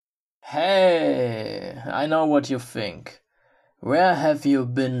Hey, I know what you think. Where have you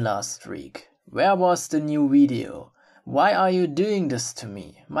been last week? Where was the new video? Why are you doing this to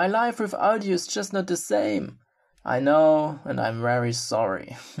me? My life without you is just not the same. I know, and I'm very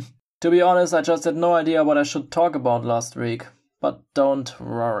sorry. To be honest, I just had no idea what I should talk about last week. But don't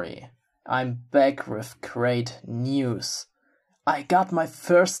worry, I'm back with great news. I got my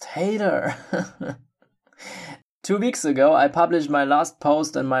first hater. 2 weeks ago, I published my last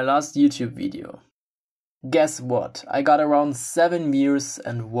post and my last YouTube video. Guess what? I got around 7 views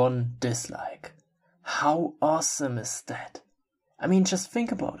and 1 dislike. How awesome is that? I mean, just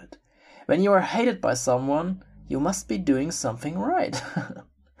think about it. When you are hated by someone, you must be doing something right.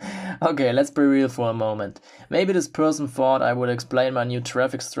 Okay, let's be real for a moment. Maybe this person thought I would explain my new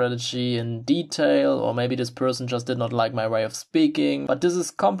traffic strategy in detail, or maybe this person just did not like my way of speaking, but this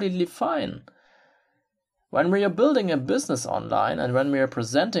is completely fine. When we are building a business online and when we are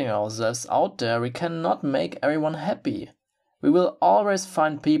presenting ourselves out there, we cannot make everyone happy. We will always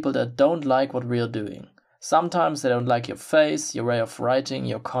find people that don't like what we are doing. Sometimes they don't like your face, your way of writing,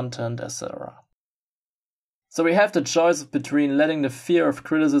 your content, etc. So we have the choice between letting the fear of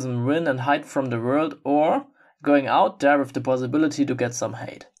criticism win and hide from the world, or going out there with the possibility to get some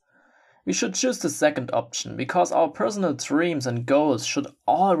hate. We should choose the second option, because our personal dreams and goals should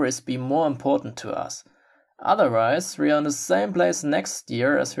always be more important to us. Otherwise, we are in the same place next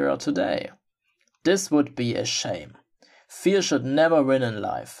year as we are today. This would be a shame. Fear should never win in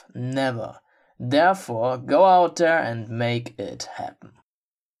life. Never. Therefore, go out there and make it happen.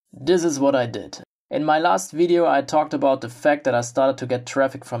 This is what I did. In my last video, I talked about the fact that I started to get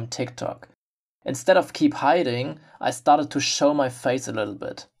traffic from TikTok. Instead of keep hiding, I started to show my face a little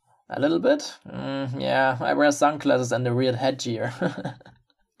bit. A little bit? Yeah, I wear sunglasses and a weird headgear.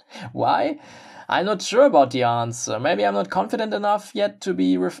 Why? I'm not sure about the answer. Maybe I'm not confident enough yet to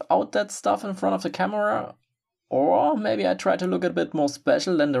be without that stuff in front of the camera. Or maybe I try to look a bit more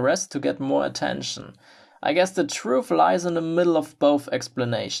special than the rest to get more attention. I guess the truth lies in the middle of both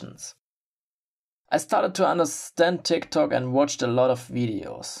explanations. I started to understand TikTok and watched a lot of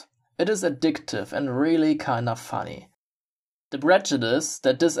videos. It is addictive and really kinda funny. The prejudice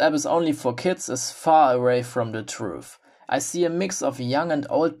that this app is only for kids is far away from the truth. I see a mix of young and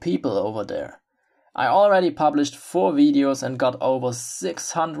old people over there. I already published 4 videos and got over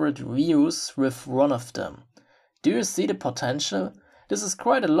 600 views with one of them. Do you see the potential? This is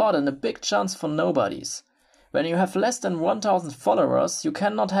quite a lot and a big chance for nobodies. When you have less than 1000 followers, you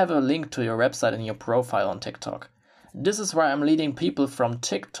cannot have a link to your website in your profile on TikTok. This is why I'm leading people from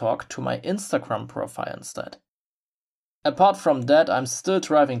TikTok to my Instagram profile instead. Apart from that, I'm still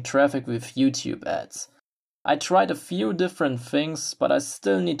driving traffic with YouTube ads. I tried a few different things, but I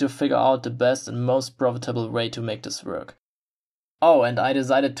still need to figure out the best and most profitable way to make this work. Oh, and I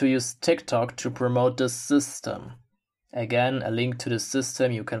decided to use TikTok to promote the system. Again, a link to the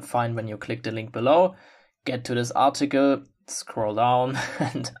system you can find when you click the link below. Get to this article, scroll down,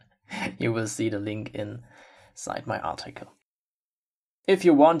 and you will see the link inside my article. If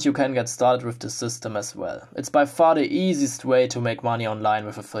you want, you can get started with the system as well. It's by far the easiest way to make money online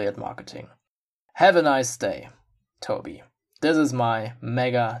with affiliate marketing. Have a nice day, Toby. This is my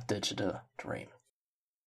mega digital dream.